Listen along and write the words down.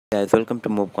Guys, welcome to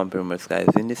Mob Computers. Guys,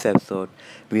 in this episode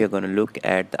we are going to look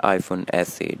at the iPhone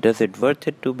SE. Does it worth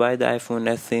it to buy the iPhone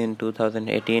SE in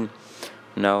 2018?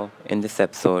 Now in this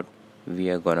episode we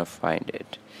are going to find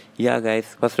it. Yeah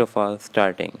guys, first of all,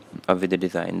 starting with the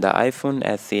design. The iPhone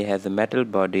SE has a metal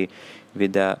body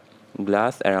with a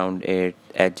glass around its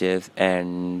edges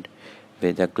and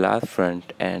with a glass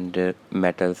front and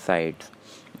metal sides.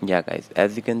 Yeah guys,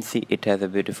 as you can see, it has a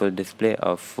beautiful display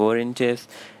of 4 inches.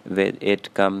 With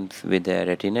it comes with a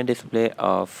retina display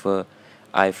of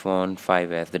iPhone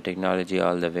 5s, the technology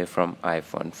all the way from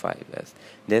iPhone 5s.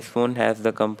 This phone has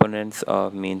the components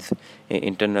of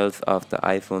internals of the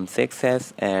iPhone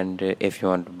 6s, and if you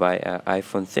want to buy an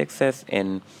iPhone 6s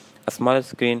in a smaller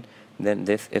screen, then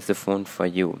this is the phone for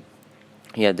you.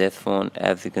 Yeah, this phone,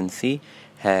 as you can see,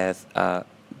 has a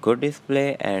good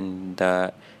display, and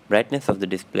the brightness of the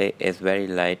display is very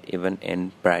light even in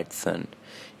bright sun.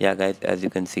 Yeah guys, as you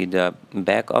can see, the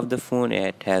back of the phone,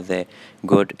 it has a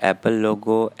good Apple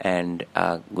logo and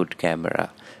a good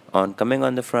camera. On coming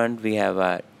on the front, we have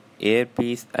a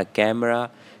earpiece, a camera,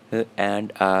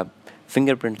 and a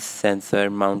fingerprint sensor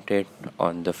mounted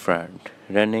on the front.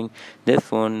 Running this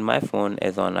phone, my phone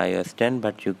is on iOS 10,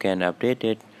 but you can update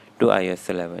it to iOS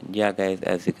 11. Yeah guys,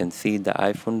 as you can see, the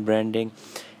iPhone branding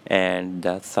and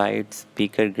the side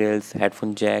speaker grills,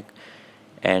 headphone jack,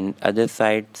 and other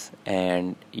sides.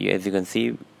 And as you can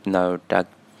see, now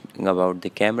talking about the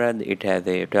camera, it has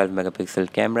a 12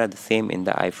 megapixel camera, the same in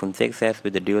the iPhone 6s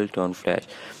with the dual tone flash.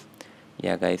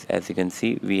 Yeah guys, as you can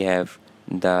see, we have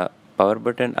the power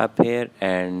button up here,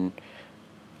 and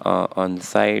on the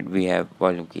side we have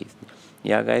volume keys.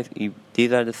 Yeah guys,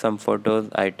 these are some photos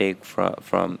I take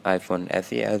from iPhone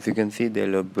SE. As you can see, they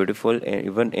look beautiful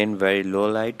even in very low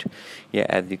light. Yeah,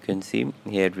 as you can see,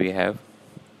 here we have,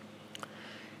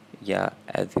 yeah,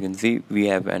 as you can see, we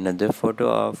have another photo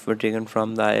of taken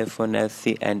from the iPhone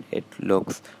SE, and it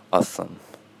looks awesome.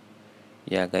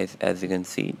 Yeah guys, as you can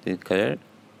see, the color,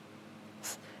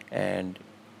 and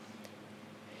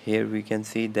here we can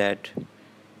see that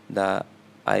the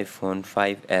iPhone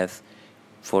 5s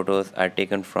photos are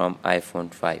taken from iPhone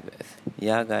 5s.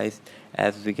 Yeah guys,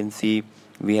 as we can see,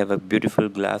 we have a beautiful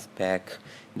glass back.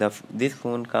 This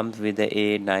phone comes with the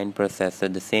A9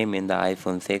 processor, the same in the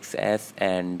iPhone 6s,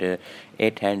 and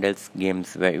it handles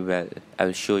games very well. I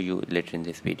will show you later in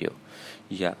this video.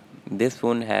 Yeah, this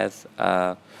phone has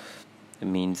a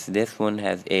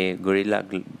Gorilla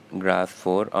Glass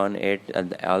 4 on it,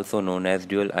 also known as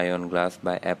dual ion glass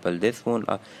by Apple. This phone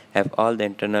have all the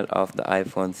internal of the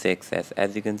iPhone 6s.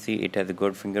 As you can see, it has a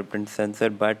good fingerprint sensor,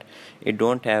 but it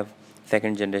don't have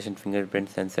second generation fingerprint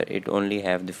sensor. It only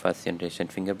have the first generation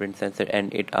fingerprint sensor,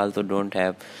 and it also don't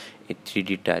have a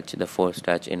 3D touch, the force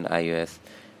touch in iOS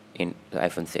in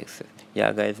iPhone 6.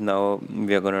 Yeah guys, now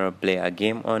we are gonna play a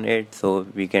game on it so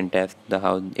we can test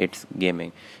how it's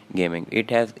gaming.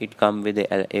 It come with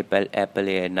the Apple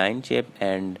A9 chip,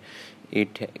 and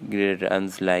it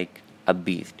runs like a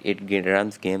beast. It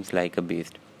runs games like a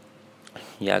beast.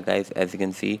 Yeah guys, as you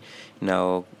can see,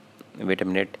 now wait a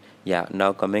minute. Yeah,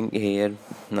 now coming here,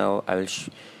 now I will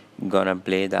gonna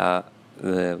play the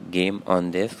game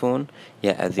on this phone.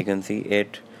 Yeah, as you can see,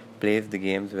 it plays the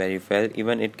games very well.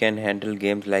 Even it can handle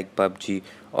games like PUBG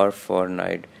or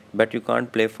Fortnite, but you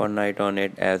can't play Fortnite on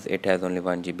it as it has only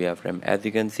 1 GB of RAM. As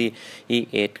you can see,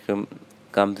 it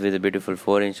comes with a beautiful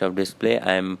 4-inch of display.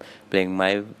 I am playing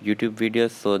my YouTube videos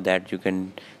so that you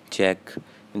can check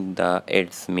the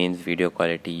its video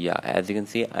quality. Yeah, as you can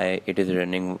see, it is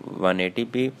running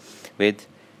 180p with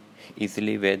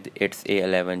easily with its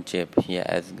A11 chip. Yeah,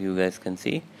 as you guys can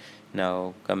see.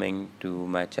 Now coming to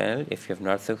my channel, if you have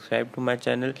not subscribed to my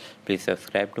channel, please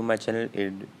subscribe to my channel.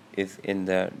 It is in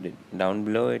the down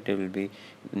below. It will be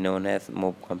known as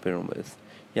Mob Computers.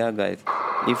 Yeah guys,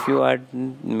 if you are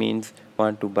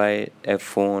want to buy a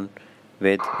phone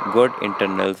with good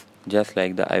internals just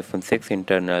like the iPhone 6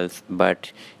 internals,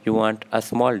 but you want a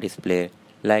small display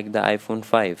like the iPhone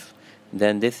 5,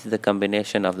 then this is the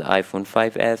combination of the iPhone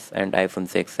 5s and iPhone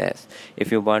 6s.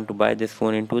 If you want to buy this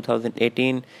phone in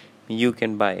 2018, you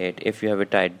can buy it if you have a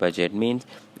tight budget.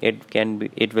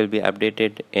 It will be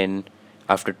updated in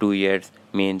after 2 years.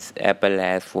 Apple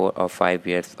has 4 or 5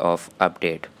 years of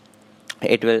update.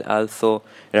 It will also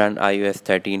run iOS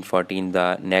 13, 14,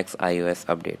 the next iOS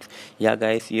updates. Yeah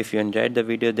guys, if you enjoyed the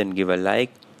video, then give a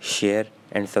like, share,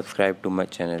 and subscribe to my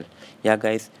channel. Yeah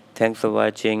guys, thanks for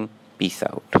watching. Peace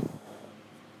out.